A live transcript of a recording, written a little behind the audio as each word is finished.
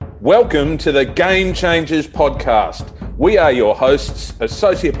Welcome to the Game Changers podcast. We are your hosts,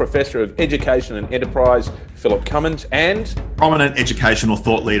 Associate Professor of Education and Enterprise, Philip Cummins, and prominent educational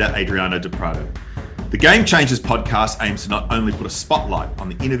thought leader, Adriano Di Prato. The Game Changers podcast aims to not only put a spotlight on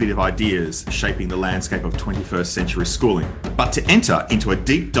the innovative ideas shaping the landscape of 21st century schooling, but to enter into a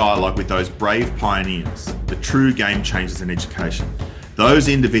deep dialogue with those brave pioneers, the true game changers in education, those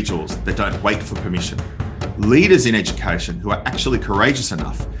individuals that don't wait for permission, leaders in education who are actually courageous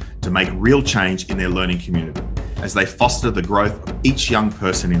enough to make real change in their learning community as they foster the growth of each young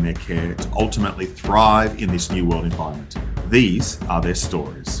person in their care to ultimately thrive in this new world environment. These are their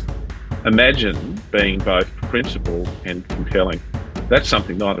stories. Imagine being both principled and compelling. That's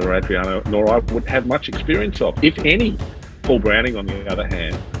something neither Adriano nor I would have much experience of, if any. Paul Browning, on the other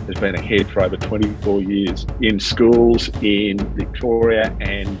hand, has been ahead for over 24 years in schools in Victoria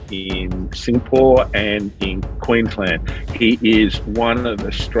and in Singapore and in Queensland. He is one of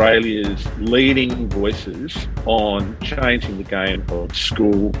Australia's leading voices on changing the game of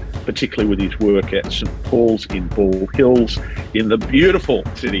school, particularly with his work at St Paul's in Bald Hills in the beautiful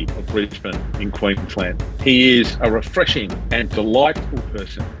city of Brisbane in Queensland. He is a refreshing and delightful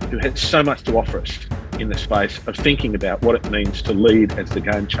person who has so much to offer us in the space of thinking about what it means to lead as the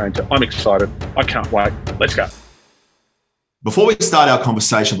game changer. I'm excited. I can't wait. Let's go. Before we start our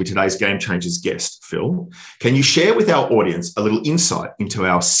conversation with today's Game Changers guest, Phil, can you share with our audience a little insight into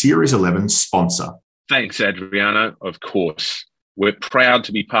our Series 11 sponsor? Thanks, Adriano. Of course. We're proud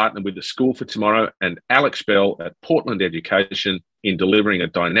to be partnered with the School for Tomorrow and Alex Bell at Portland Education in delivering a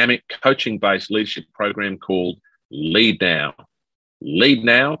dynamic coaching-based leadership program called Lead Now. Lead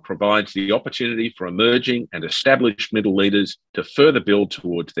Now provides the opportunity for emerging and established middle leaders to further build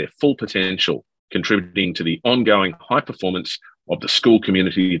towards their full potential, contributing to the ongoing high performance of the school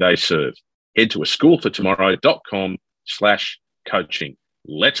community they serve. Head to aschoolfortomorrow.com/coaching.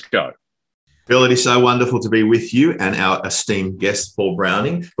 Let's go. Phil, it is so wonderful to be with you and our esteemed guest, Paul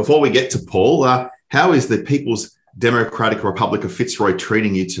Browning. Before we get to Paul, how is the People's Democratic Republic of Fitzroy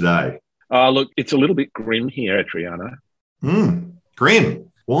treating you today? Look, it's a little bit grim here, Adriano. Grim.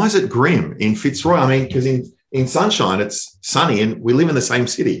 Why is it grim in Fitzroy? I mean, because in Sunshine, it's sunny and we live in the same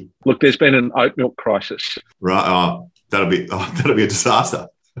city. Look, there's been an oat milk crisis. Right. That'll be a disaster.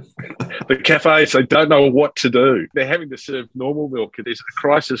 The cafes, they don't know what to do. They're having to serve normal milk. There's a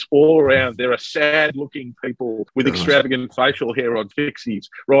crisis all around. There are sad-looking people with extravagant facial hair on fixies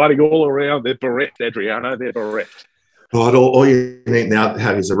riding all around. They're bereft, Adriano. They're bereft. God, all you need now to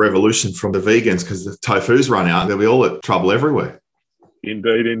have is a revolution from the vegans because the tofu's run out. They'll be all at trouble everywhere.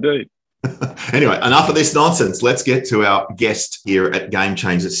 Indeed. Anyway, enough of this nonsense. Let's get to our guest here at Game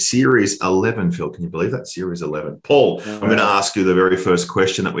Changers, Series 11. Phil, can you believe that? Series 11. Paul, I'm going to ask you the very first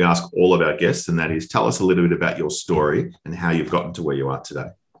question that we ask all of our guests, and that is, tell us a little bit about your story and how you've gotten to where you are today.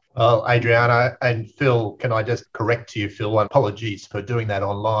 Well, Adriano and Phil, can I just correct you, Phil? Apologies for doing that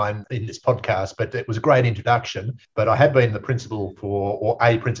online in this podcast, but it was a great introduction. But I have been the principal for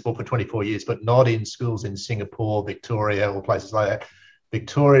 24 years, but not in schools in Singapore, Victoria, or places like that.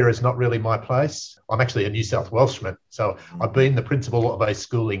 Victoria is not really my place. I'm actually a New South Welshman. So I've been the principal of a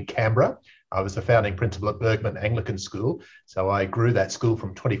school in Canberra. I was the founding principal at Bergman Anglican School. So I grew that school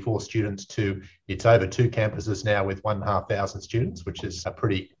from 24 students to it's over 2 campuses now with 1,500 students, which is a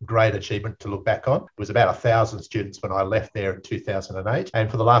pretty great achievement to look back on. It was about 1,000 students when I left there in 2008. And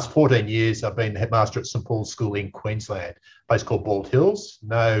for the last 14 years, I've been the headmaster at St Paul's School in Queensland, a place called Bald Hills.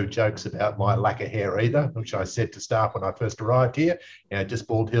 No jokes about my lack of hair either, which I said to staff when I first arrived here. Just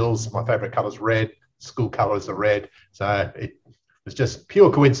Bald Hills. My favourite colour is red. School colours are red. So it was just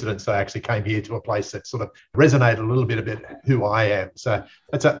pure coincidence I actually came here to a place that sort of resonated a little bit about who I am. So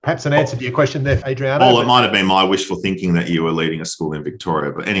that's perhaps an answer to your question there, Adriano. Well, it might have been my wishful thinking that you were leading a school in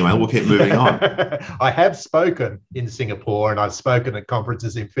Victoria. But anyway, we'll keep moving on. I have spoken in Singapore and I've spoken at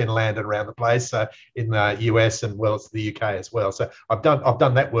conferences in Finland and around the place, in the US and well as the UK as well. So I've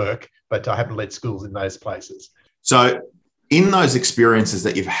done that work, but I haven't led schools in those places. So in those experiences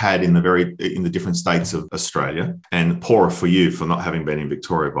that you've had in the different states of Australia, and poorer for you for not having been in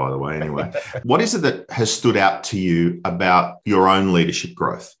Victoria, by the way, anyway, what is it that has stood out to you about your own leadership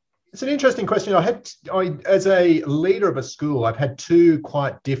growth? It's an interesting question. As a leader of a school, I've had 2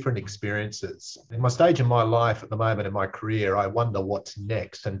 quite different experiences. In my stage in my life at the moment in my career, I wonder what's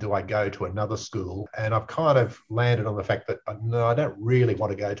next and do I go to another school? And I've kind of landed on the fact that, no, I don't really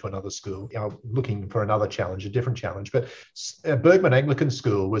want to go to another school. I'm looking for another challenge, a different challenge. But Bergman Anglican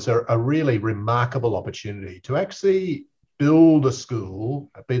School was a really remarkable opportunity to actually build a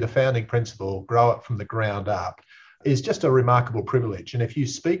school, be the founding principal, grow it from the ground up. Is just a remarkable privilege. And if you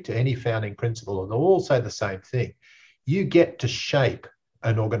speak to any founding principal, they'll all say the same thing. You get to shape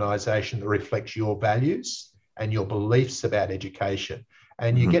an organisation that reflects your values and your beliefs about education.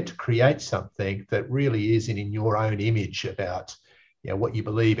 And you get to create something that really is in your own image about what you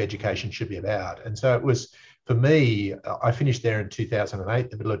believe education should be about. And so it was, for me, I finished there in 2008,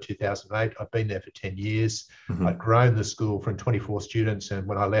 the middle of 2008. I've been there for 10 years. I'd grown the school from 24 students, and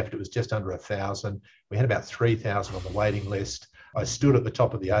when I left, it was just under 1,000. We had about 3,000 on the waiting list. I stood at the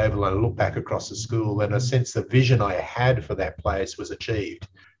top of the oval and I looked back across the school, and I sensed the vision I had for that place was achieved.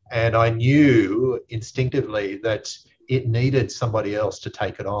 And I knew instinctively that it needed somebody else to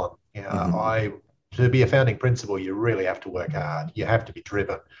take it on. To be a founding principal, you really have to work hard. You have to be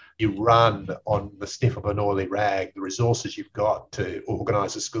driven. You run on the sniff of an oily rag. The resources you've got to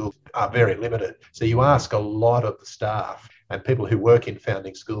organise a school are very limited. So you ask a lot of the staff, and people who work in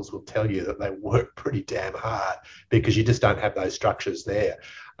founding schools will tell you that they work pretty damn hard because you just don't have those structures there.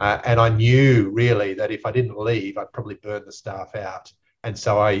 And I knew really that if I didn't leave, I'd probably burn the staff out. And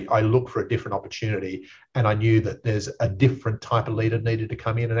so I looked for a different opportunity, and I knew that there's a different type of leader needed to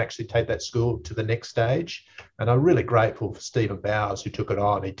come in and actually take that school to the next stage. And I'm really grateful for Stephen Bowers, who took it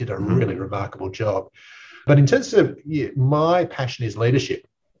on. He did a really remarkable job. But in terms of my passion is leadership.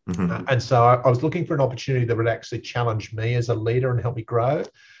 And so I was looking for an opportunity that would actually challenge me as a leader and help me grow.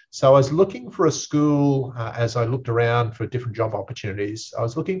 So I was looking for a school, as I looked around for different job opportunities, I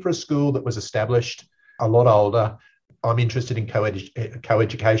was looking for a school that was established, a lot older. I'm interested in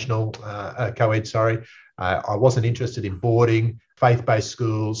co-educational, co-ed. I wasn't interested in boarding, faith-based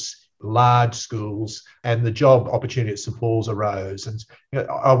schools, large schools, and the job opportunity at St Paul's arose. And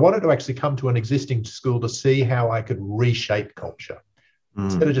I wanted to actually come to an existing school to see how I could reshape culture.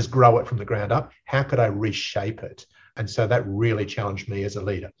 Instead of just grow it from the ground up, how could I reshape it? And so that really challenged me as a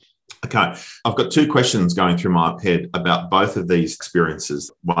leader. Okay. I've got two questions going through my head about both of these experiences,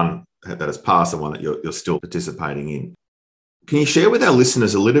 one that has passed and one that you're still participating in. Can you share with our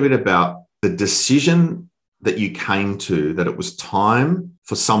listeners a little bit about the decision that you came to, that it was time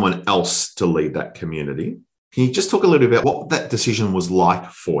for someone else to lead that community? Can you just talk a little bit about what that decision was like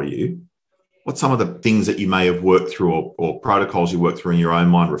for you? What some of the things that you may have worked through or protocols you worked through in your own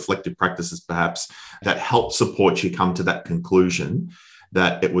mind, reflective practices perhaps, that helped support you come to that conclusion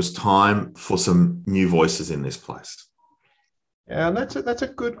that it was time for some new voices in this place? Yeah, and that's a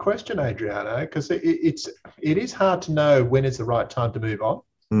good question, Adriano, because it is hard to know when is the right time to move on.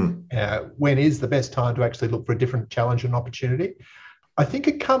 When is the best time to actually look for a different challenge and opportunity? I think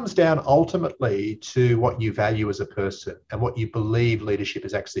it comes down ultimately to what you value as a person and what you believe leadership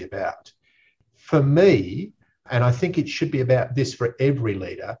is actually about. For me, and I think it should be about this for every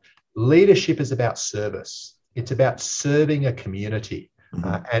leader, leadership is about service. It's about serving a community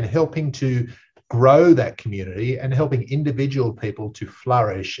and helping to grow that community and helping individual people to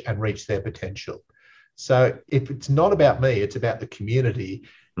flourish and reach their potential. So if it's not about me, it's about the community,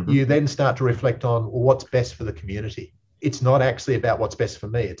 you then start to reflect on what's best for the community. It's not actually about what's best for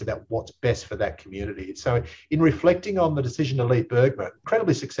me, it's about what's best for that community. So in reflecting on the decision to leave Bergman,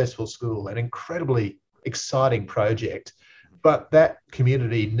 incredibly successful school, an incredibly exciting project, but that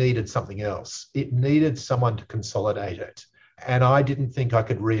community needed something else. It needed someone to consolidate it. And I didn't think I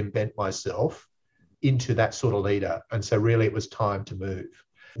could reinvent myself into that sort of leader. And so really it was time to move.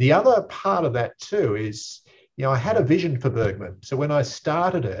 The other part of that too is, I had a vision for Bergman. So when I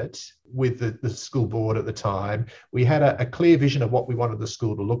started it with the school board at the time, we had a clear vision of what we wanted the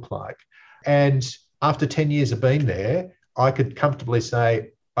school to look like. And after 10 years of being there, I could comfortably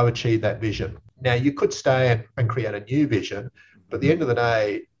say, I've achieved that vision. Now, you could stay and create a new vision, but at the end of the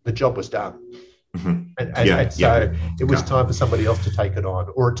day, the job was done. And so it was time for somebody else to take it on,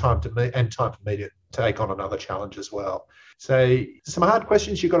 or time for me to take on another challenge as well. So some hard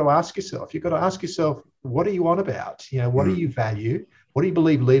questions you've got to ask yourself. You've got to ask yourself, what are you on about? What do you value? What do you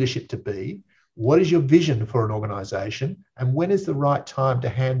believe leadership to be? What is your vision for an organisation? And when is the right time to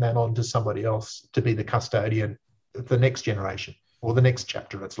hand that on to somebody else to be the custodian of the next generation or the next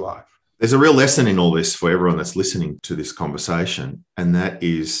chapter of its life? There's a real lesson in all this for everyone that's listening to this conversation, and that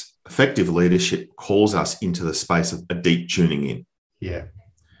is effective leadership calls us into the space of a deep tuning in. Yeah.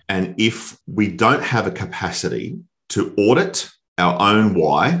 And if we don't have a capacity to audit our own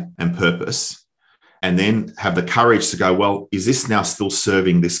why and purpose, and then have the courage to go, well, is this now still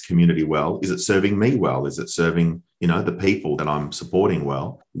serving this community well? Is it serving me well? Is it serving, the people that I'm supporting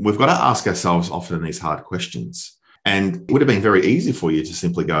well? We've got to ask ourselves often these hard questions. And it would have been very easy for you to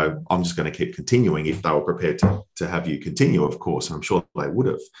simply go, I'm just going to keep continuing, if they were prepared to have you continue, of course, and I'm sure they would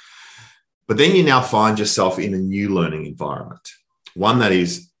have. But then you now find yourself in a new learning environment, one that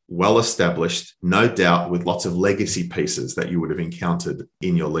is well established, no doubt with lots of legacy pieces that you would have encountered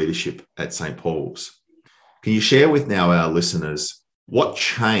in your leadership at St Paul's. Can you share with now our listeners What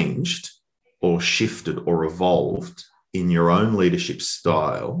changed or shifted or evolved in your own leadership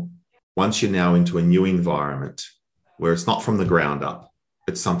style once you're now into a new environment where it's not from the ground up,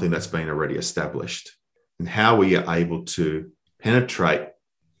 it's something that's been already established? And how were you able to penetrate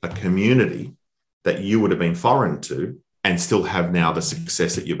a community that you would have been foreign to and still have now the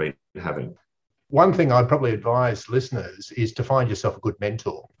success that you've been having? One thing I'd probably advise listeners is to find yourself a good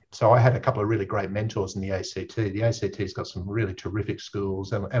mentor. So I had a couple of really great mentors in the ACT. The ACT's got some really terrific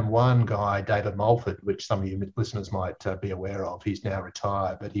schools. And one guy, David Mulford, which some of you listeners might be aware of, he's now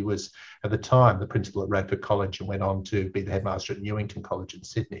retired, but he was at the time the principal at Radford College and went on to be the headmaster at Newington College in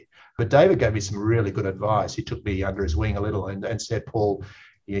Sydney. But David gave me some really good advice. He took me under his wing a little and said, Paul,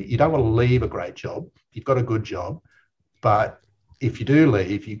 you don't want to leave a great job. You've got a good job, but if you do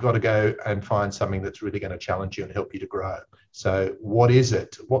leave, you've got to go and find something that's really going to challenge you and help you to grow. So what is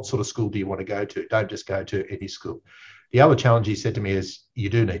it? What sort of school do you want to go to? Don't just go to any school. The other challenge he said to me is you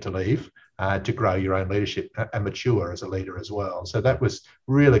do need to leave to grow your own leadership and mature as a leader as well. So that was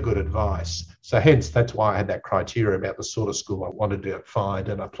really good advice. So hence, that's why I had that criteria about the sort of school I wanted to find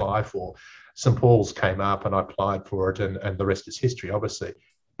and apply for. St. Paul's came up and I applied for it, and the rest is history, obviously.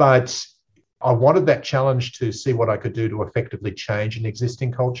 But I wanted that challenge to see what I could do to effectively change an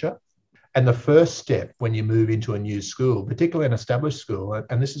existing culture. And the first step when you move into a new school, particularly an established school,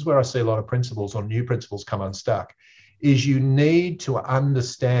 and this is where I see a lot of principals or new principals come unstuck, is you need to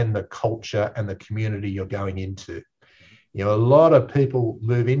understand the culture and the community you're going into. You know, a lot of people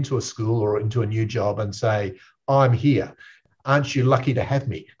move into a school or into a new job and say, I'm here. Aren't you lucky to have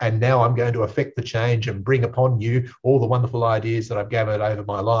me? And now I'm going to affect the change and bring upon you all the wonderful ideas that I've gathered over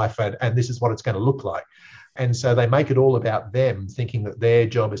my life. And this is what it's going to look like. And so they make it all about them, thinking that their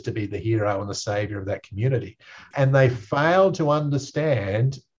job is to be the hero and the savior of that community. And they fail to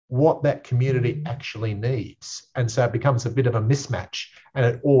understand what that community actually needs. And so it becomes a bit of a mismatch, and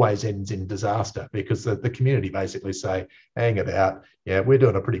it always ends in disaster because the community basically say, hang about, yeah, we're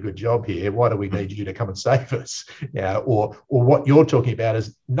doing a pretty good job here. Why do we need you to come and save us? Yeah, or what you're talking about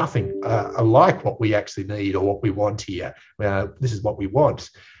is nothing like what we actually need or what we want here. This is what we want.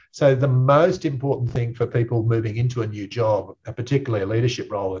 So the most important thing for people moving into a new job, particularly a leadership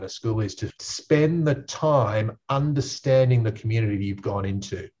role in a school, is to spend the time understanding the community you've gone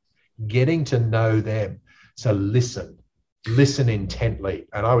into, getting to know them. So listen intently.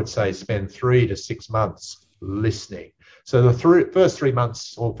 And I would say spend 3 to 6 months listening. So the first 3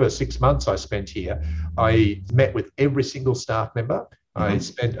 months or first 6 months I spent here, I met with every single staff member. I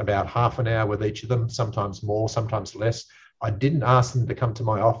spent about half an hour with each of them, sometimes more, sometimes less. I didn't ask them to come to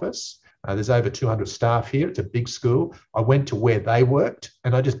my office. There's over 200 staff here. It's a big school. I went to where they worked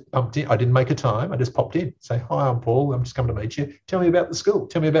and I just bumped in. I didn't make a time. I just popped in. Say, hi, I'm Paul. I'm just coming to meet you. Tell me about the school.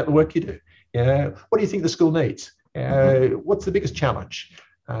 Tell me about the work you do. What do you think the school needs? What's the biggest challenge?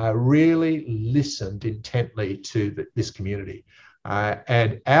 Really listened intently to this community.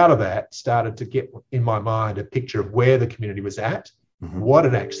 And out of that started to get in my mind a picture of where the community was at, what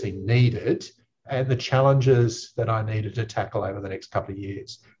it actually needed, and the challenges that I needed to tackle over the next couple of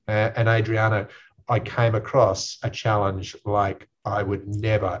years. And Adriano, I came across a challenge like I would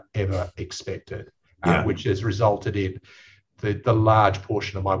never, ever expected, which has resulted in the large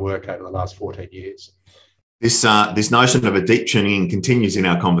portion of my work over the last 14 years. This notion of a deep tuning in continues in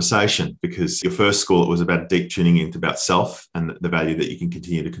our conversation, because your first school, it was about deep tuning into about self and the value that you can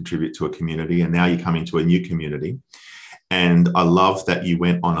continue to contribute to a community. And now you come into a new community. And I love that you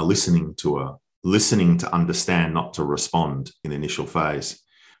went on a listening tour, listening to understand, not to respond in the initial phase.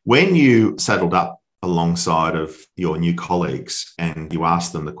 When you saddled up alongside of your new colleagues and you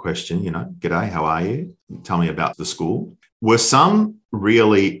asked them the question, g'day, how are you? Tell me about the school. Were some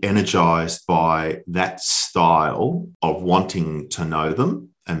really energized by that style of wanting to know them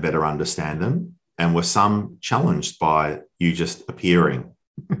and better understand them? And were some challenged by you just appearing?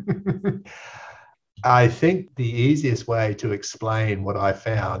 I think the easiest way to explain what I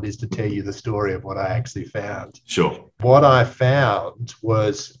found is to tell you the story of what I actually found. Sure. What I found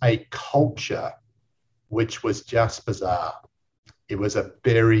was a culture which was just bizarre. It was a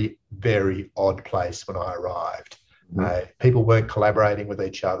very, very odd place when I arrived. People weren't collaborating with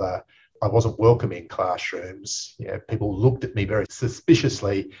each other. I wasn't welcome in classrooms. People looked at me very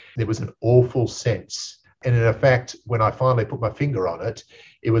suspiciously. There was an awful sense. And in fact, when I finally put my finger on it,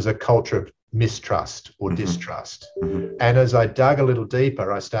 it was a culture of mistrust or distrust. And as I dug a little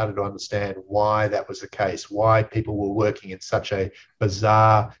deeper, I started to understand why that was the case, why people were working in such a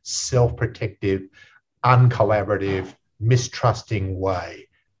bizarre, self-protective, uncollaborative, mistrusting way.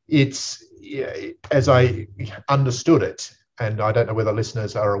 It's, as I understood it, And I don't know whether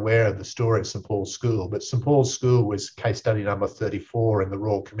listeners are aware of the story of St Paul's School, but St Paul's School was case study number 34 in the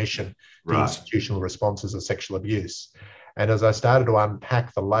Royal Commission to Institutional Responses of Sexual Abuse. And as I started to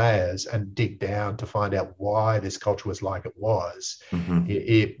unpack the layers and dig down to find out why this culture was like it was,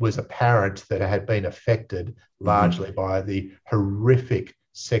 it was apparent that it had been affected largely by the horrific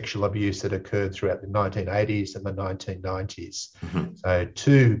sexual abuse that occurred throughout the 1980s and the 1990s. So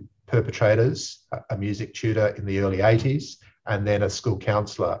 2 perpetrators, a music tutor in the early 80s, and then a school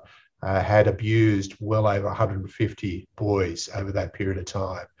counsellor had abused well over 150 boys over that period of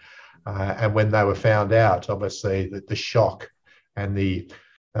time. And when they were found out, obviously, the shock and the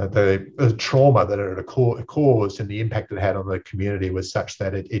trauma that it had caused and the impact it had on the community was such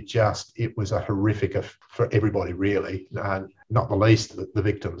that it was a horrific for everybody, really, not the least the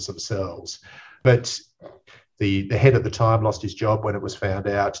victims themselves. But the head at the time lost his job when it was found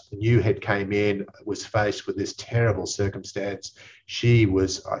out. The new head came in, was faced with this terrible circumstance. She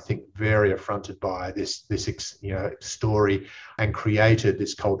was, I think, very affronted by this story and created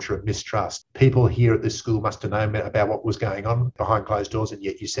this culture of mistrust. People here at this school must have known about what was going on behind closed doors, and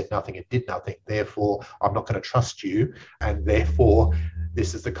yet you said nothing and did nothing. Therefore, I'm not going to trust you, and therefore,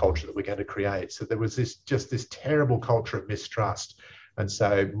 this is the culture that we're going to create. So there was this terrible culture of mistrust. And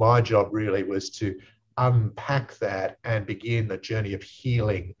so my job really was to unpack that and begin the journey of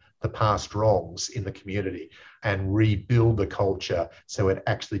healing the past wrongs in the community and rebuild the culture so it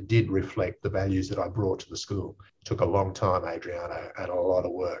actually did reflect the values that I brought to the school. It took a long time, Adriano, and a lot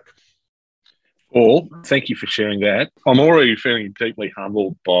of work. Paul, thank you for sharing that. I'm already feeling deeply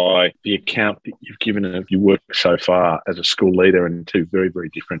humbled by the account that you've given of your work so far as a school leader in 2 very, very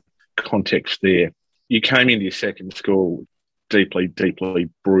different contexts there. You came into your second school deeply, deeply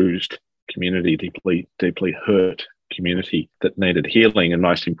bruised community, deeply, deeply hurt community that needed healing, and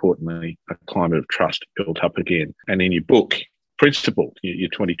most importantly, a climate of trust built up again. And in your book, Principle, your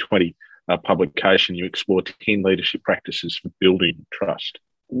 2020 publication, you explore 10 leadership practices for building trust.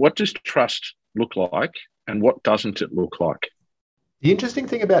 What does trust look like, and what doesn't it look like? The interesting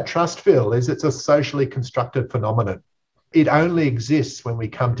thing about trust, Phil, is it's a socially constructed phenomenon. It only exists when we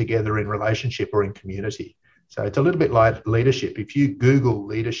come together in relationship or in community. So it's a little bit like leadership. If you Google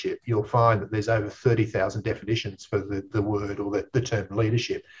leadership, you'll find that there's over 30,000 definitions for the word or the term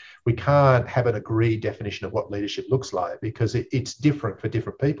leadership. We can't have an agreed definition of what leadership looks like because it's different for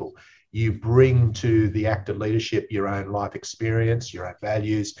different people. You bring to the act of leadership your own life experience, your own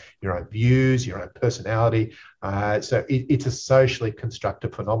values, your own views, your own personality. So it's a socially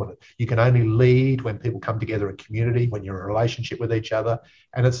constructed phenomenon. You can only lead when people come together in community, when you're in a relationship with each other.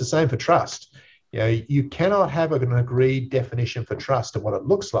 And it's the same for trust. You cannot have an agreed definition for trust and what it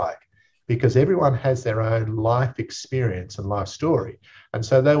looks like because everyone has their own life experience and life story. And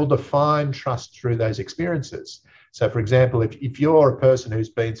so they will define trust through those experiences. So, for example, if you're a person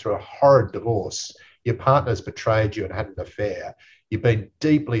who's been through a horrid divorce, your partner's betrayed you and had an affair, you've been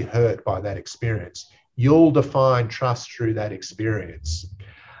deeply hurt by that experience, you'll define trust through that experience.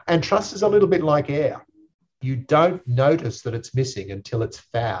 And trust is a little bit like air. You don't notice that it's missing until it's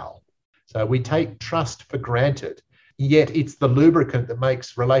foul. So we take trust for granted, yet it's the lubricant that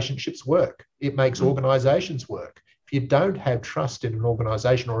makes relationships work. It makes organizations work. If you don't have trust in an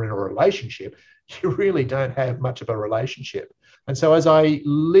organization or in a relationship, you really don't have much of a relationship. And so as I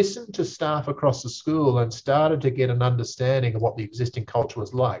listened to staff across the school and started to get an understanding of what the existing culture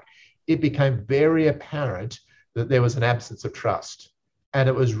was like, it became very apparent that there was an absence of trust. And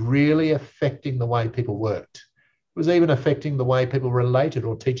it was really affecting the way people worked. It was even affecting the way people related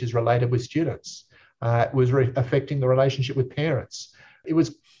or teachers related with students. It was affecting the relationship with parents. It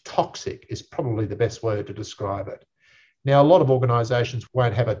was toxic is probably the best word to describe it. Now, a lot of organisations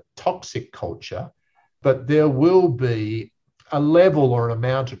won't have a toxic culture, but there will be a level or an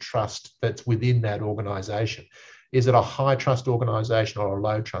amount of trust that's within that organisation. Is it a high trust organisation or a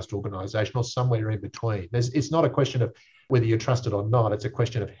low trust organisation or somewhere in between? It's not a question of whether you're trusted or not. It's a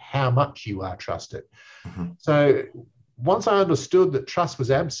question of how much you are trusted. So once I understood that trust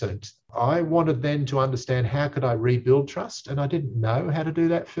was absent, I wanted then to understand how could I rebuild trust? And I didn't know how to do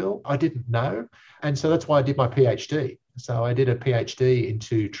that, Phil. I didn't know. And so that's why I did my PhD. So I did a PhD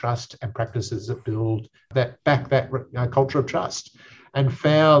into trust and practices that build that culture of trust, and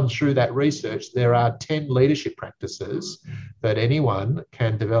found through that research there are 10 leadership practices that anyone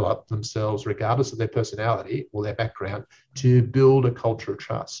can develop themselves, regardless of their personality or their background, to build a culture of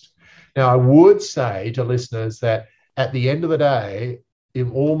trust. Now, I would say to listeners that at the end of the day, in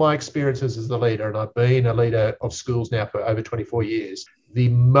all my experiences as a leader, and I've been a leader of schools now for over 24 years, the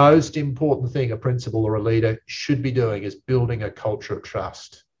most important thing a principal or a leader should be doing is building a culture of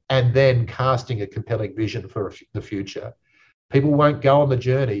trust and then casting a compelling vision for the future. People won't go on the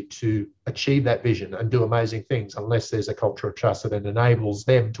journey to achieve that vision and do amazing things unless there's a culture of trust that enables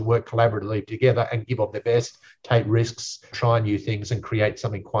them to work collaboratively together and give of their best, take risks, try new things, and create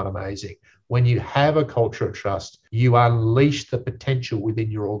something quite amazing. When you have a culture of trust, you unleash the potential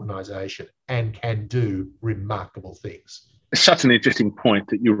within your organization and can do remarkable things. It's such an interesting point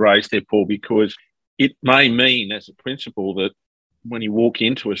that you raised there, Paul, because it may mean as a principal that when you walk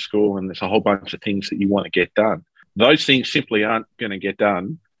into a school and there's a whole bunch of things that you want to get done, those things simply aren't going to get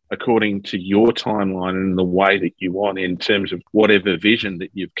done according to your timeline and the way that you want in terms of whatever vision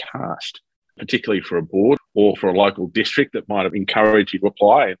that you've cast, particularly for a board or for a local district that might have encouraged you to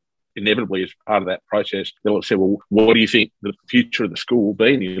apply. Inevitably, as part of that process, they'll say, well, what do you think the future of the school will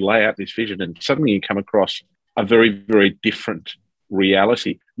be? And you lay out this vision and suddenly you come across a very, very different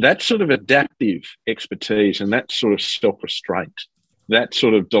reality. That sort of adaptive expertise and that sort of self-restraint, that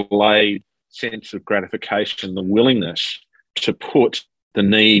sort of delayed sense of gratification, the willingness to put the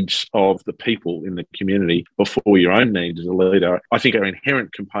needs of the people in the community before your own needs as a leader, I think are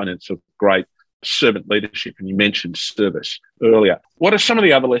inherent components of great servant leadership. And you mentioned service earlier. What are some of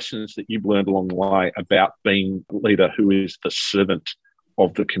the other lessons that you've learned along the way about being a leader who is the servant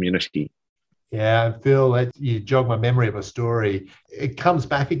of the community? Yeah, Phil, you jog my memory of a story. It comes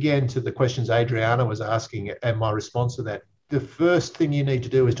back again to the questions Adriana was asking and my response to that. The first thing you need to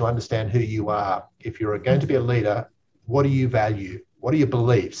do is to understand who you are. If you're going to be a leader, what do you value? What are your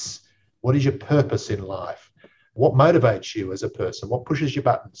beliefs? What is your purpose in life? What motivates you as a person? What pushes your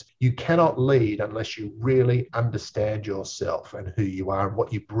buttons? You cannot lead unless you really understand yourself and who you are and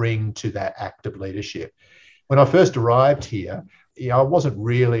what you bring to that act of leadership. When I first arrived here, I wasn't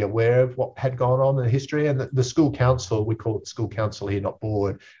really aware of what had gone on in history, and the school council, we call it school council here, not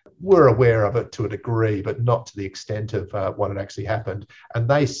board, were aware of it to a degree, but not to the extent of what had actually happened. And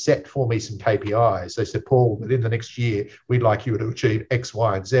they set for me some KPIs. They said, Paul, within the next year, we'd like you to achieve X,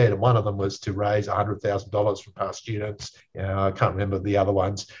 Y, and Z. And one of them was to raise $100,000 from past students. I can't remember the other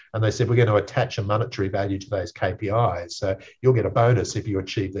ones. And they said, we're going to attach a monetary value to those KPIs. So you'll get a bonus if you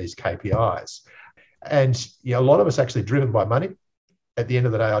achieve these KPIs. And a lot of us actually driven by money. At the end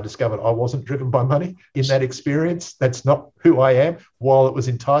of the day, I discovered I wasn't driven by money in that experience. That's not who I am. While it was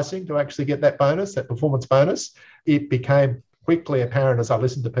enticing to actually get that bonus, that performance bonus, it became quickly apparent as I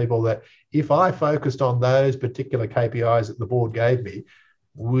listened to people that if I focused on those particular KPIs that the board gave me,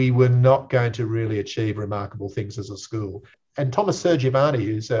 we were not going to really achieve remarkable things as a school. And Thomas Sergiovanni,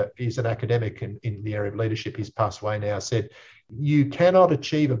 who's an academic in the area of leadership, he's passed away now, said, you cannot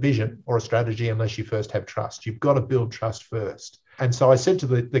achieve a vision or a strategy unless you first have trust. You've got to build trust first. And so I said to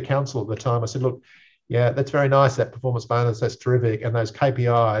the council at the time, I said, look, yeah, that's very nice, that performance bonus, that's terrific. And those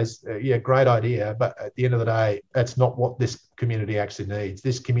KPIs, great idea. But at the end of the day, that's not what this community actually needs.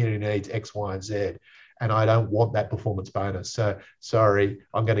 This community needs X, Y, and Z. And I don't want that performance bonus. So sorry,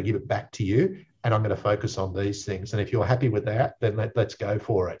 I'm going to give it back to you. And I'm going to focus on these things. And if you're happy with that, then let's go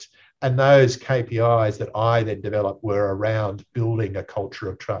for it. And those KPIs that I then developed were around building a culture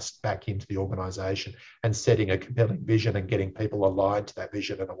of trust back into the organisation and setting a compelling vision and getting people aligned to that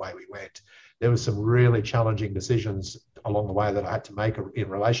vision, and away we went. There were some really challenging decisions along the way that I had to make in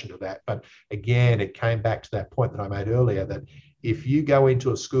relation to that. But again, it came back to that point that I made earlier, that if you go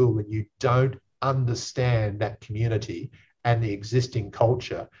into a school and you don't understand that community and the existing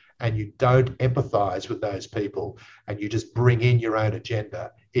culture, and you don't empathize with those people, and you just bring in your own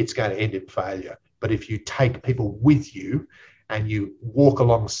agenda, it's going to end in failure. But if you take people with you and you walk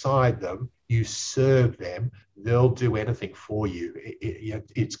alongside them, you serve them, they'll do anything for you.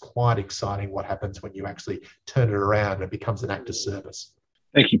 It's quite exciting what happens when you actually turn it around and it becomes an act of service.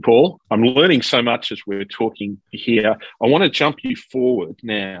 Thank you, Paul. I'm learning so much as we're talking here. I want to jump you forward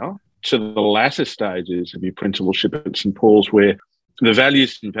now to the latter stages of your principalship at St Paul's, where the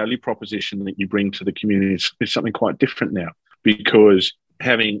values and value proposition that you bring to the community is something quite different now, because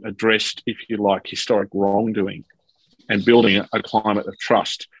having addressed, if you like, historic wrongdoing and building a climate of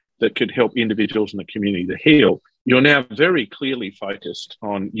trust that could help individuals in the community to heal, you're now very clearly focused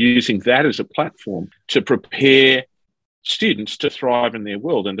on using that as a platform to prepare students to thrive in their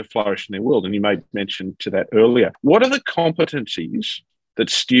world and to flourish in their world. And you made mention to that earlier. What are the competencies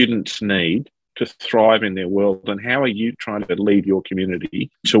that students need to thrive in their world, and how are you trying to lead your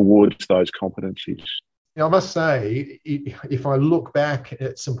community towards those competencies? I must say, if I look back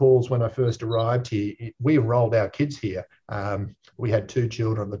at St Paul's when I first arrived here, we enrolled our kids here. We had two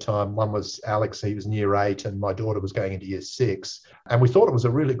children at the time. One was Alex, he was in year 8, and my daughter was going into year 6. And we thought it was a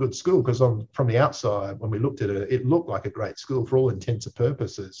really good school because from the outside, when we looked at it, it looked like a great school for all intents and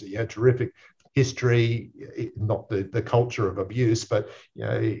purposes. You had terrific history, not the culture of abuse, but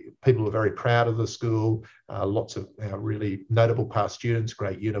people are very proud of the school. Lots of really notable past students,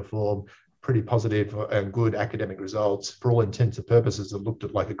 great uniform, pretty positive and good academic results. For all intents and purposes, it looked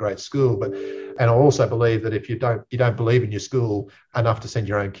at like a great school. And I also believe that if you don't believe in your school enough to send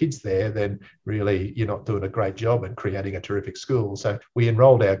your own kids there, then really you're not doing a great job in creating a terrific school. So we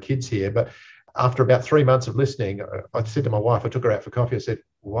enrolled our kids here, but after about 3 months of listening, I said to my wife, I took her out for coffee. I said,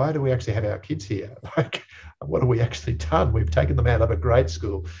 why do we actually have our kids here? Like, what have we actually done? We've taken them out of a great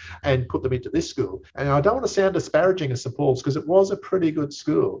school and put them into this school. And I don't want to sound disparaging of St. Paul's because it was a pretty good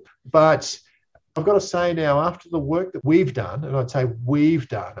school. But I've got to say now, after the work that we've done, and I'd say we've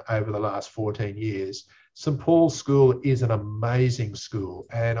done over the last 14 years, St. Paul's School is an amazing school,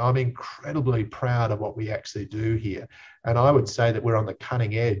 and I'm incredibly proud of what we actually do here. And I would say that we're on the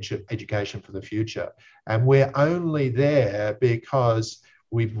cutting edge of education for the future. And we're only there because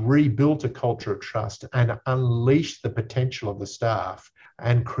we've rebuilt a culture of trust and unleashed the potential of the staff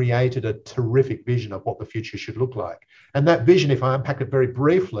and created a terrific vision of what the future should look like. And that vision, if I unpack it very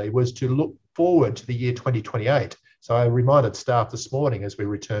briefly, was to look forward to the year 2028. So I reminded staff this morning as we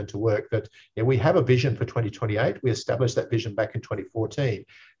returned to work that we have a vision for 2028. We established that vision back in 2014.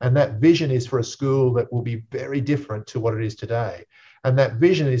 And that vision is for a school that will be very different to what it is today. And that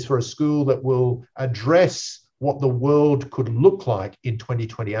vision is for a school that will address what the world could look like in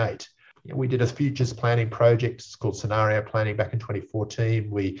 2028. We did a futures planning project called Scenario Planning back in 2014.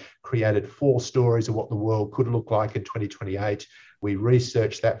 We created 4 stories of what the world could look like in 2028. We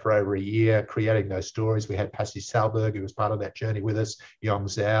researched that for over a year, creating those stories. We had Pasi Salberg, who was part of that journey with us, Yong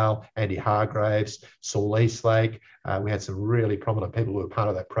Zhao, Andy Hargraves, Saul Eastlake. We had some really prominent people who were part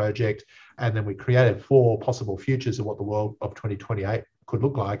of that project. And then we created 4 possible futures of what the world of 2028 could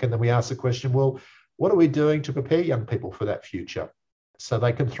look like. And then we asked the question, well, what are we doing to prepare young people for that future so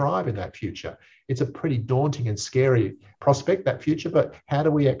they can thrive in that future? It's a pretty daunting and scary prospect, that future, but how do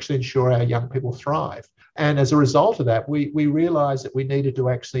we actually ensure our young people thrive? And as a result of that, we realized that we needed to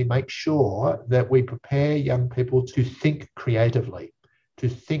actually make sure that we prepare young people to think creatively, to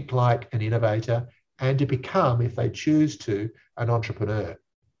think like an innovator, and to become, if they choose to, an entrepreneur.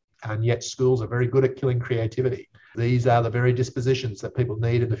 And yet schools are very good at killing creativity. These are the very dispositions that people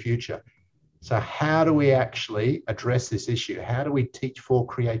need in the future. So how do we actually address this issue? How do we teach for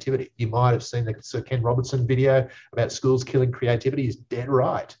creativity? You might have seen the Sir Ken Robertson video about schools killing creativity. He's dead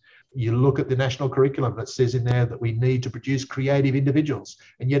right. You look at the national curriculum that says in there that we need to produce creative individuals,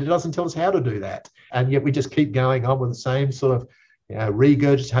 and yet it doesn't tell us how to do that. And yet we just keep going on with the same sort of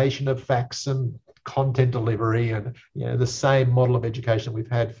regurgitation of facts and content delivery and the same model of education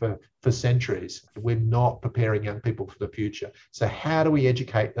we've had for centuries. We're not preparing young people for the future. So how do we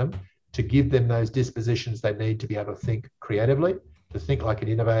educate them to give them those dispositions they need to be able to think creatively, to think like an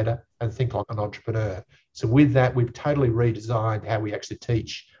innovator, and think like an entrepreneur? So with that, we've totally redesigned how we actually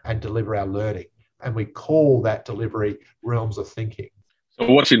teach and deliver our learning. And we call that delivery realms of thinking. So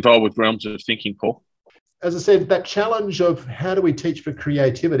what's involved with realms of thinking, Paul? As I said, that challenge of how do we teach for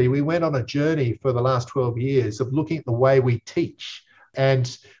creativity, we went on a journey for the last 12 years of looking at the way we teach.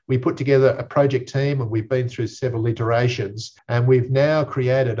 And we put together a project team, and we've been through several iterations, and we've now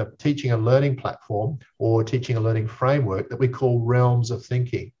created a teaching and learning platform or teaching and learning framework that we call Realms of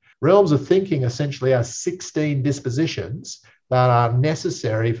Thinking. Realms of Thinking essentially are 16 dispositions that are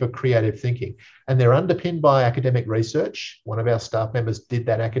necessary for creative thinking. And they're underpinned by academic research. One of our staff members did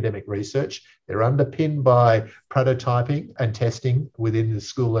that academic research. They're underpinned by prototyping and testing within the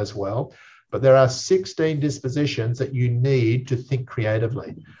school as well. But there are 16 dispositions that you need to think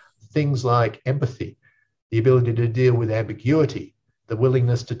creatively. Things like empathy, the ability to deal with ambiguity, the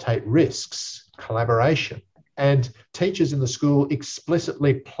willingness to take risks, collaboration. And teachers in the school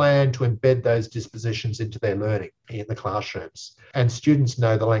explicitly plan to embed those dispositions into their learning in the classrooms. And students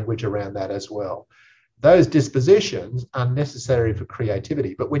know the language around that as well. Those dispositions are necessary for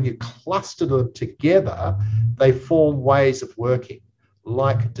creativity, but when you cluster them together, they form ways of working,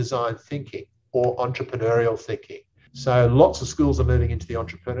 like design thinking or entrepreneurial thinking. So lots of schools are moving into the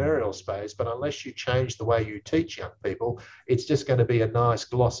entrepreneurial space, but unless you change the way you teach young people, it's just going to be a nice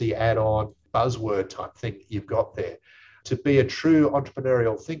glossy add-on buzzword type thing that you've got there. To be a true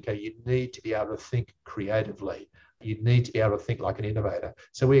entrepreneurial thinker, you need to be able to think creatively. You need to be able to think like an innovator.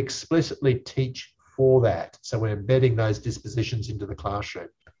 So we explicitly teach for that. So we're embedding those dispositions into the classroom.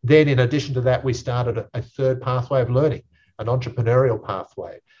 Then in addition to that, we started a third pathway of learning, an entrepreneurial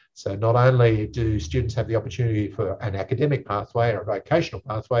pathway. So not only do students have the opportunity for an academic pathway or a vocational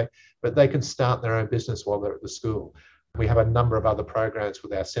pathway, but they can start their own business while they're at the school. We have a number of other programs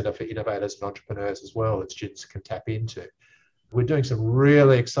with our Centre for Innovators and Entrepreneurs as well that students can tap into. We're doing some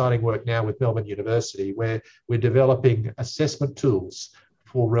really exciting work now with Melbourne University, where we're developing assessment tools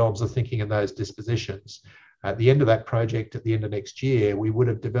for realms of thinking in those dispositions. At the end of that project, at the end of next year, we would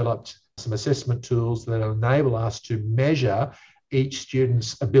have developed some assessment tools that enable us to measure each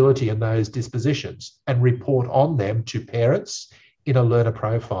student's ability in those dispositions and report on them to parents in a learner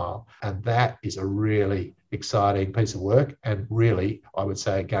profile. And that is a really exciting piece of work and really, I would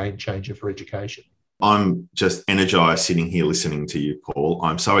say, a game changer for education. I'm just energized sitting here listening to you, Paul.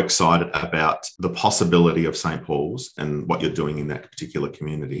 I'm so excited about the possibility of St. Paul's and what you're doing in that particular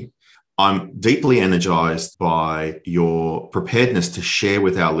community. I'm deeply energized by your preparedness to share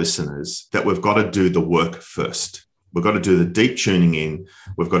with our listeners that we've got to do the work first. We've got to do the deep tuning in.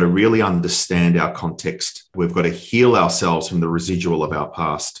 We've got to really understand our context. We've got to heal ourselves from the residual of our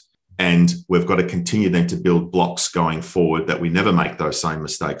past. And we've got to continue then to build blocks going forward that we never make those same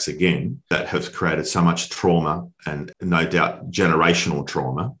mistakes again that have created so much trauma and no doubt generational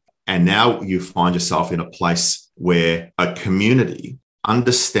trauma. And now you find yourself in a place where a community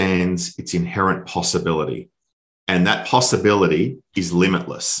understands its inherent possibility. And that possibility is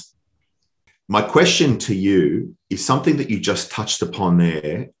limitless. My question to you is something that you just touched upon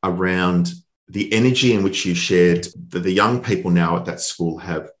there around the energy in which you shared that the young people now at that school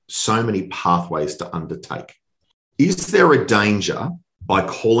have so many pathways to undertake. Is there a danger by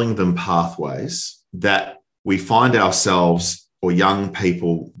calling them pathways that we find ourselves or young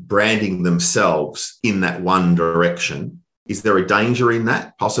people branding themselves in that one direction? Is there a danger in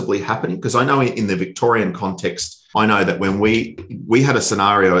that possibly happening? Because I know in the Victorian context, I know that when we had a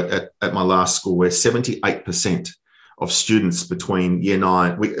scenario at my last school where 78% of students between year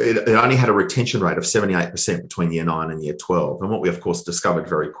 9, it only had a retention rate of 78% between year 9 and year 12. And what we, of course, discovered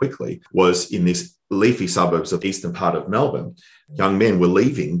very quickly was in these leafy suburbs of the eastern part of Melbourne, young men were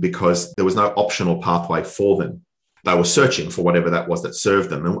leaving because there was no optional pathway for them. They were searching for whatever that was that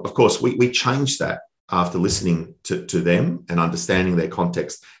served them. And of course, we changed that after listening to them and understanding their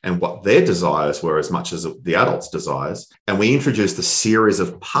context and what their desires were as much as the adults' desires. And we introduced a series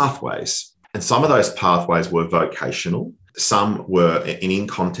of pathways. And some of those pathways were vocational. Some were an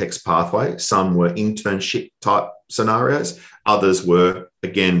in-context pathway. Some were internship type scenarios. Others were,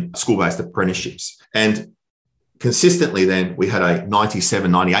 again, school-based apprenticeships. And consistently then, we had a 97,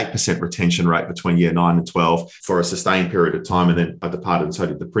 98% retention rate between year 9 and 12 for a sustained period of time. And then I departed and so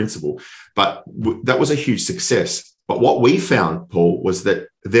did the principal. But that was a huge success. But what we found, Paul, was that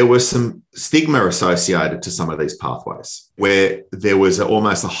there was some stigma associated to some of these pathways where there was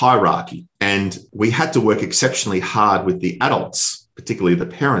almost a hierarchy. And we had to work exceptionally hard with the adults, particularly the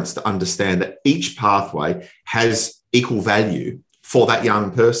parents, to understand that each pathway has equal value for that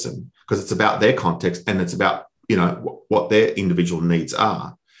young person because it's about their context and it's about, what their individual needs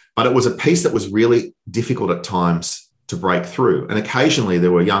are. But it was a piece that was really difficult at times to break through. And occasionally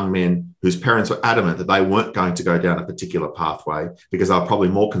there were young men whose parents were adamant that they weren't going to go down a particular pathway because they were probably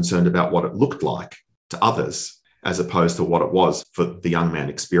more concerned about what it looked like to others as opposed to what it was for the young man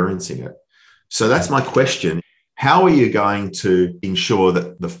experiencing it. So that's my question. How are you going to ensure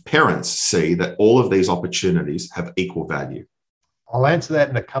that the parents see that all of these opportunities have equal value? I'll answer that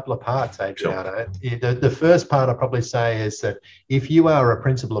in a couple of parts, Adriana. Sure. The first part I'll probably say is that if you are a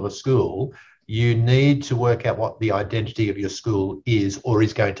principal of a school, you need to work out what the identity of your school is or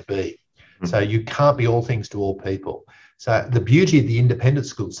is going to be. So you can't be all things to all people. So the beauty of the independent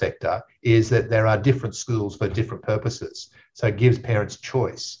school sector is that there are different schools for different purposes. So it gives parents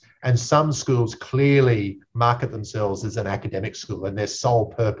choice. And some schools clearly market themselves as an academic school and their sole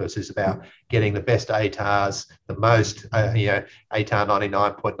purpose is about getting the best ATARs, the most, ATAR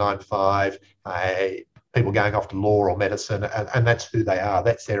 99.95, people going off to law or medicine, and that's who they are.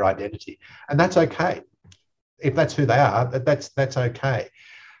 That's their identity. And that's okay. If that's who they are, that's okay.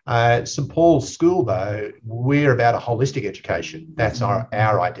 St. Paul's School, though, we're about a holistic education. That's our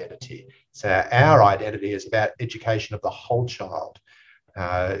identity. So our identity is about education of the whole child,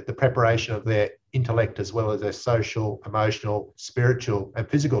 the preparation of their intellect as well as their social, emotional, spiritual, and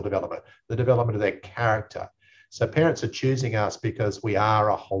physical development, the development of their character. So parents are choosing us because we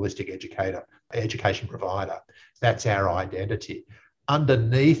are a holistic education provider. That's our identity.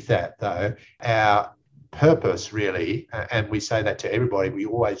 Underneath that, though, our purpose really, and we say that to everybody, we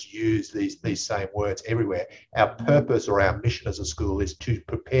always use these same words everywhere. Our purpose or our mission as a school is to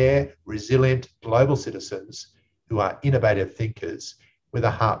prepare resilient global citizens who are innovative thinkers with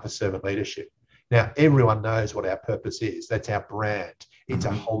a heart for servant leadership. Now, everyone knows what our purpose is. That's our brand. It's a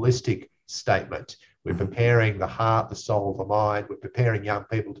holistic statement. We're preparing the heart, the soul, the mind. We're preparing young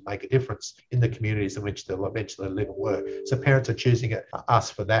people to make a difference in the communities in which they'll eventually live and work. So parents are choosing us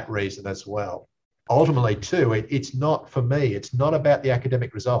for that reason as well. Ultimately, too, it's not, for me, it's not about the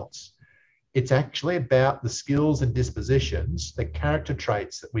academic results. It's actually about the skills and dispositions, the character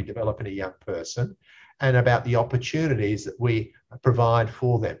traits that we develop in a young person, and about the opportunities that we provide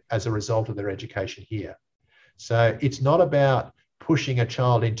for them as a result of their education here. So it's not about pushing a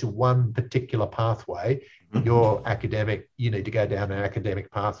child into one particular pathway. You're academic, you need to go down an academic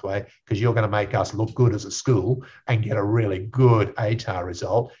pathway because you're going to make us look good as a school and get a really good ATAR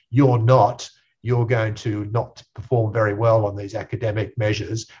result. You're not. You're going to not perform very well on these academic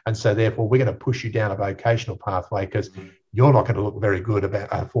measures. And so therefore, we're going to push you down a vocational pathway because you're not going to look very good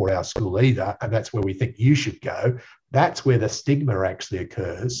for our school either. And that's where we think you should go. That's where the stigma actually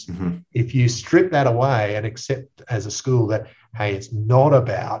occurs. If you strip that away and accept as a school that, hey, it's not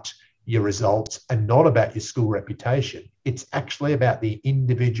about your results and not about your school reputation. It's actually about the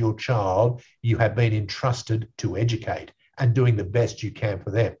individual child you have been entrusted to educate and doing the best you can for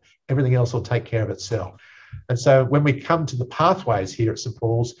them. Everything else will take care of itself. And so when we come to the pathways here at St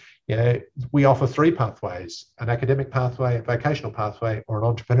Paul's, we offer 3 pathways: an academic pathway, a vocational pathway, or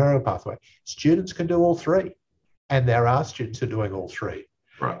an entrepreneurial pathway. Students can do all 3. And there are students who are doing all 3.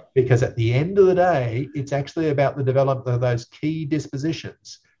 Right. Because at the end of the day, it's actually about the development of those key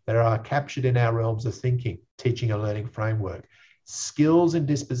dispositions that are captured in our realms of thinking, teaching and learning framework, skills and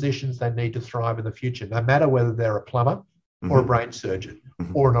dispositions they need to thrive in the future, no matter whether they're a plumber or a brain surgeon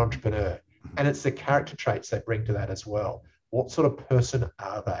or an entrepreneur. And it's the character traits they bring to that as well. What sort of person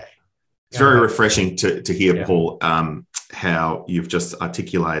are they? It's very refreshing to hear, Paul, how you've just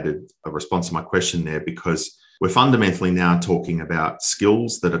articulated a response to my question there, because we're fundamentally now talking about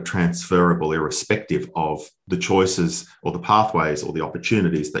skills that are transferable irrespective of the choices or the pathways or the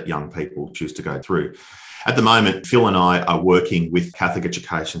opportunities that young people choose to go through. At the moment, Phil and I are working with Catholic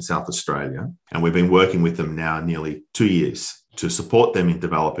Education South Australia, and we've been working with them now nearly 2 years to support them in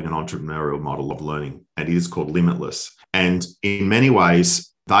developing an entrepreneurial model of learning, and it is called Limitless. And in many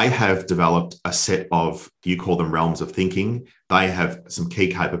ways, they have developed a set of, you call them realms of thinking. They have some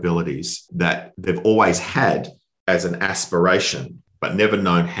key capabilities that they've always had as an aspiration, but never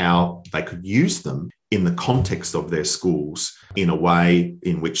known how they could use them in the context of their schools in a way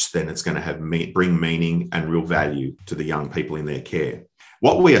in which then it's going to bring meaning and real value to the young people in their care.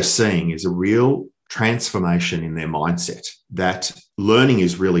 What we are seeing is a real transformation in their mindset, that learning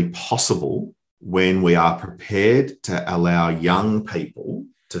is really possible when we are prepared to allow young people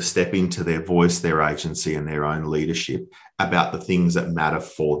to step into their voice, their agency, and their own leadership about the things that matter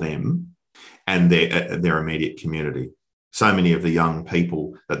for them and their immediate community. So many of the young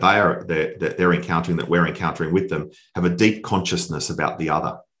people that they're encountering, that we're encountering with them, have a deep consciousness about the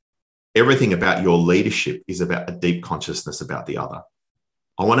other. Everything about your leadership is about a deep consciousness about the other.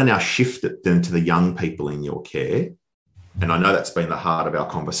 I want to now shift it then to the young people in your care. And I know that's been the heart of our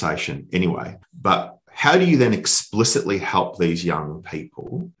conversation anyway, but how do you then explicitly help these young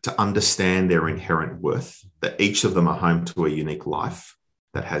people to understand their inherent worth, that each of them are home to a unique life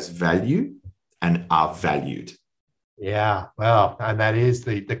that has value and are valued? Yeah, well, and that is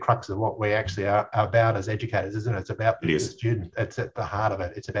the crux of what we actually are about as educators, isn't it? It's about the student. It's at the heart of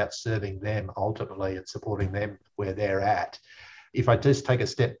it. It's about serving them ultimately and supporting them where they're at. If I just take a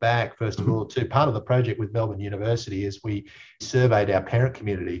step back, first of all, to part of the project with Melbourne University is we surveyed our parent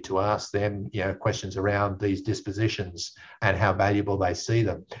community to ask them, questions around these dispositions and how valuable they see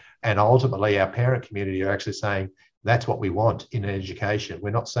them. And ultimately, our parent community are actually saying, that's what we want in an education.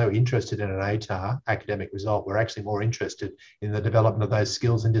 We're not so interested in an ATAR, academic result. We're actually more interested in the development of those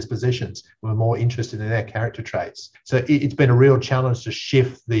skills and dispositions. We're more interested in their character traits. So it's been a real challenge to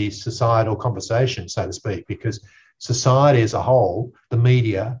shift the societal conversation, so to speak, because society as a whole, the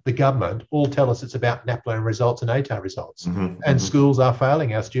media, the government, all tell us it's about NAPLAN results and ATAR results. And schools are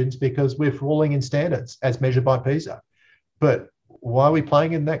failing our students because we're falling in standards as measured by PISA. But why are we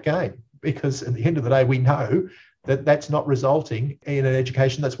playing in that game? Because at the end of the day, we know that that's not resulting in an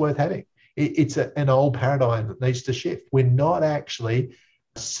education that's worth having. It's an old paradigm that needs to shift. We're not actually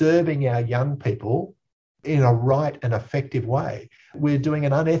serving our young people in a right and effective way. We're doing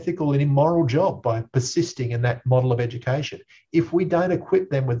an unethical and immoral job by persisting in that model of education. If we don't equip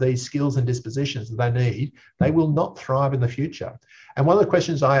them with these skills and dispositions that they need, they will not thrive in the future. And one of the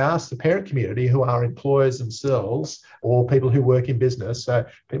questions I ask the parent community, who are employers themselves or people who work in business, so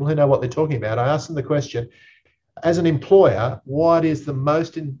people who know what they're talking about, I ask them the question, as an employer, what is the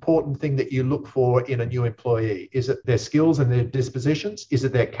most important thing that you look for in a new employee? Is it their skills and their dispositions? Is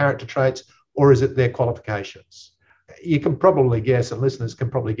it their character traits? Or is it their qualifications? You can probably guess, and listeners can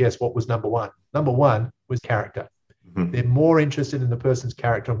probably guess what was number one. Number one was character. They're more interested in the person's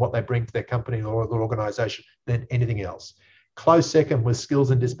character and what they bring to their company or their organization than anything else. Close second was skills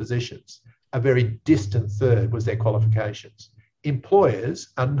and dispositions. a very distant third was their qualifications. Employers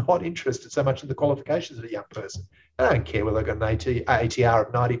are not interested so much in the qualifications of a young person. They don't care whether they've got an ATR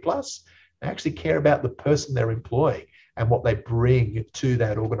of 90 plus. They actually care about the person they're employing and what they bring to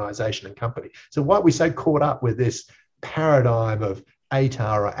that organisation and company. So why are we so caught up with this paradigm of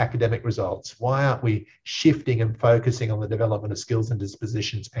ATAR or academic results? Why aren't we shifting and focusing on the development of skills and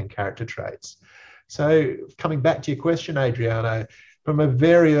dispositions and character traits? So coming back to your question, Adriano, from a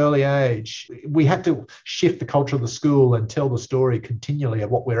very early age, we had to shift the culture of the school and tell the story continually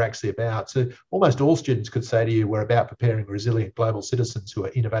of what we're actually about. So almost all students could say to you, we're about preparing resilient global citizens who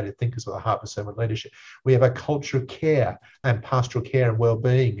are innovative thinkers with a heart for servant leadership. We have a culture of care, and pastoral care and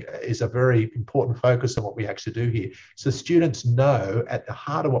well-being is a very important focus on what we actually do here. So students know at the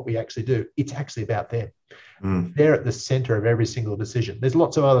heart of what we actually do, it's actually about them. They're at the center of every single decision. There's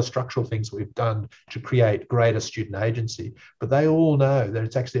lots of other structural things we've done to create greater student agency, but they all know that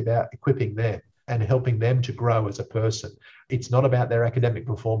it's actually about equipping them and helping them to grow as a person. It's not about their academic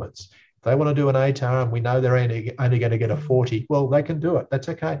performance. If they want to do an ATAR and we know they're only going to get a 40, well, they can do it. That's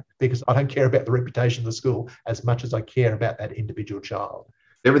okay, because I don't care about the reputation of the school as much as I care about that individual child.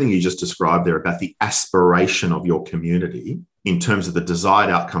 Everything you just described there about the aspiration of your community in terms of the desired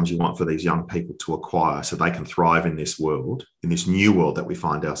outcomes you want for these young people to acquire so they can thrive in this world, in this new world that we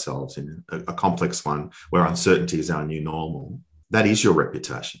find ourselves in, a complex one where uncertainty is our new normal. That is your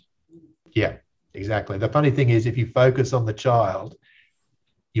reputation. Yeah, exactly. The funny thing is, if you focus on the child,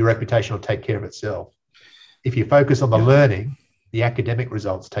 your reputation will take care of itself. If you focus on the learning, the academic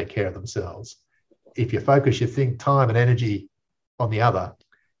results take care of themselves. If you focus your time and energy on the other,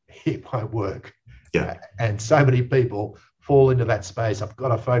 it won't work. Yeah. And so many people fall into that space. I've got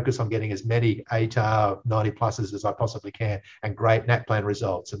to focus on getting as many ATAR 90 pluses as I possibly can and great NAPLAN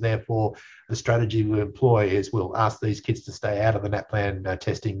results. And therefore, the strategy we employ is we'll ask these kids to stay out of the NAPLAN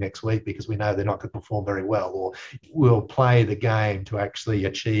testing next week because we know they're not going to perform very well. Or we'll play the game to actually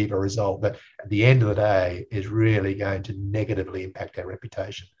achieve a result that at the end of the day is really going to negatively impact our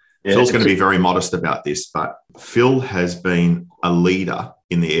reputation. Yeah, Phil's going to be very modest about this, but Phil has been a leader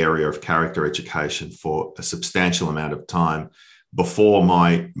in the area of character education for a substantial amount of time before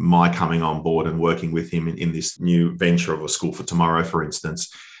my coming on board and working with him in this new venture of a School for Tomorrow, for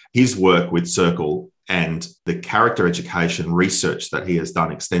instance. His work with Circle and the character education research that he has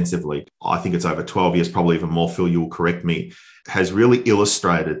done extensively, I think it's over 12 years, probably even more, Phil, you'll correct me, has really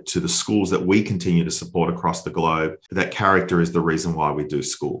illustrated to the schools that we continue to support across the globe that character is the reason why we do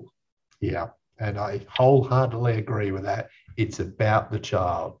school. Yeah, and I wholeheartedly agree with that. It's about the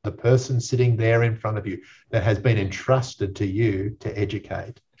child, the person sitting there in front of you that has been entrusted to you to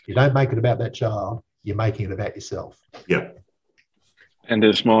educate. You don't make it about that child, you're making it about yourself. Yeah. And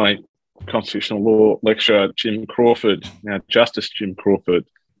as my constitutional law lecturer, Jim Crawford, now Justice Jim Crawford,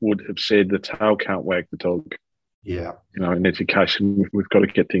 would have said, the tail can't wag the dog. Yeah. You know, in education, we've got to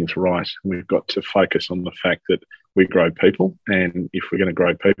get things right. We've got to focus on the fact that we grow people. And if we're going to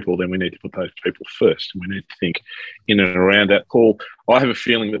grow people, then we need to put those people first. And we need to think in and around that. Paul, I have a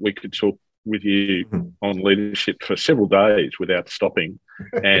feeling that we could talk with you on leadership for several days without stopping.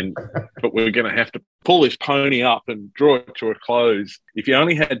 But we're going to have to pull this pony up and draw it to a close. If you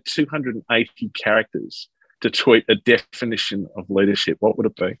only had 280 characters to tweet a definition of leadership, what would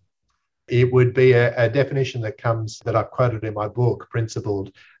it be? It would be a definition that I've quoted in my book,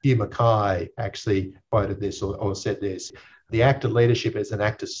 Principled. Hugh Mackay actually quoted this or said this. The act of leadership is an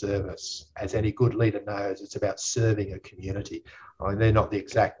act of service. As any good leader knows, it's about serving a community. I mean, they're not the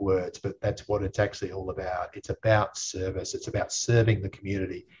exact words, but that's what it's actually all about. It's about service. It's about serving the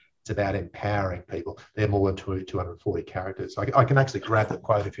community. It's about empowering people. They're more than 240 characters. I can actually grab the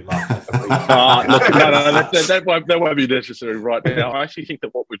quote if you like. That won't be necessary right now. I actually think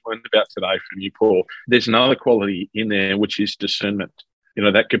that what we've learned about today from you, Paul, there's another quality in there, which is discernment. You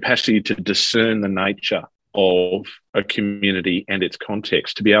know, that capacity to discern the nature of a community and its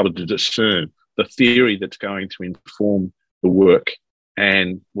context, to be able to discern the theory that's going to inform the work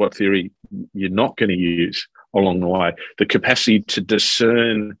and what theory you're not going to use along the way. The capacity to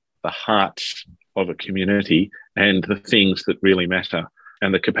discern the hearts of a community and the things that really matter,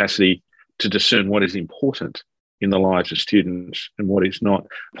 and the capacity to discern what is important in the lives of students and what is not.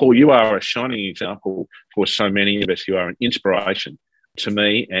 Paul, you are a shining example for so many of us. You are an inspiration to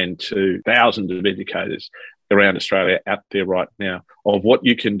me and to thousands of educators around Australia out there right now of what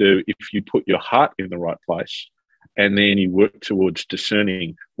you can do if you put your heart in the right place and then you work towards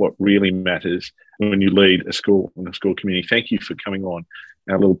discerning what really matters when you lead a school and a school community. Thank you for coming on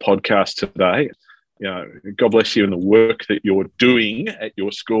our little podcast today. You know, God bless you in the work that you're doing at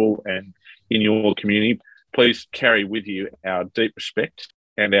your school and in your community. Please carry with you our deep respect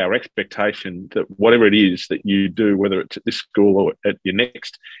and our expectation that whatever it is that you do, whether it's at this school or at your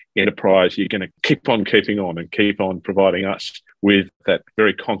next enterprise, you're going to keep on keeping on and keep on providing us with that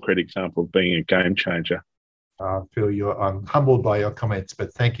very concrete example of being a game changer. Phil, I'm humbled by your comments,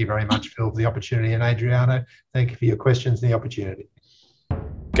 but thank you very much, Phil, for the opportunity. And Adriano, thank you for your questions and the opportunity.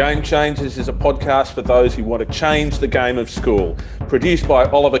 Game Changers is a podcast for those who want to change the game of school. Produced by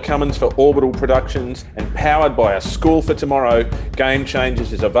Oliver Cummins for Orbital Productions and powered by A School for Tomorrow, Game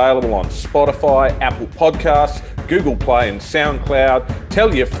Changers is available on Spotify, Apple Podcasts, Google Play and SoundCloud.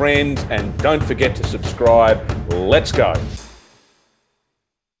 Tell your friends and don't forget to subscribe. Let's go.